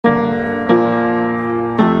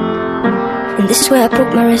This is where I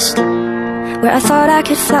broke my wrist, where I thought I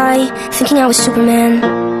could fly, thinking I was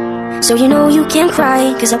Superman. So you know you can't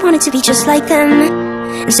cry, cause I wanted to be just like them,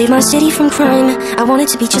 and save my city from crime. I wanted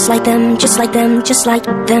to be just like them, just like them, just like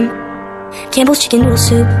them. Campbell's chicken noodle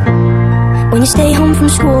soup. When you stay home from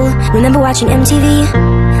school, remember watching MTV,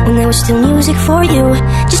 when there was still music for you.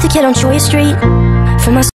 Just a kid on Choya Street,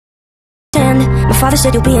 from my stand, my father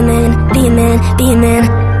said you'll be a man, be a man, be a man.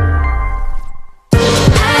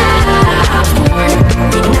 I was born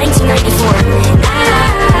in 1994.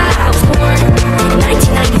 I was born in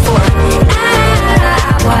 1994.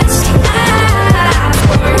 I was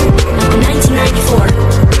born in 1994.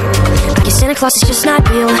 I guess Santa Claus is just not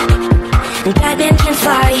real, and Batman can't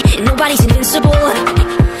fly, and nobody's invincible,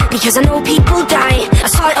 because I know people die. I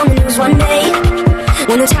saw it on the news one day,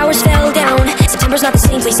 when the towers fell down. September's not the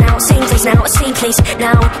same place now, same place now, same place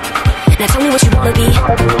now. Now tell me what you wanna be,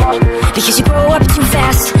 because you grow up too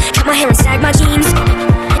fast. Cut my hair and sag my jeans,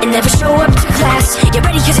 and never show up to class. Get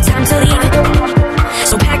ready cause it's time to leave,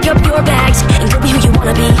 so pack up your bags and go be who you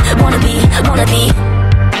wanna be, wanna be, wanna be.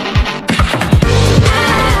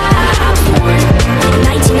 I was born in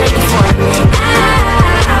 1994.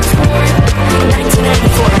 I was born in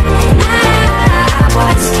 1994. I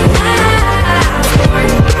was born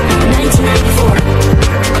in 1994.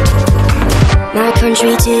 My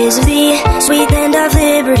country, 'tis of thee, sweet land of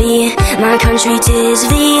liberty. My country, tis of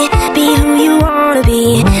thee, be who you wanna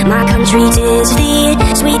be. My country, 'tis of thee,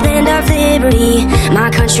 sweet land of liberty. My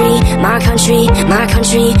country, my country, my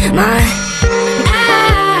country, my...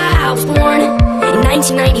 I was born in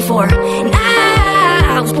 1994.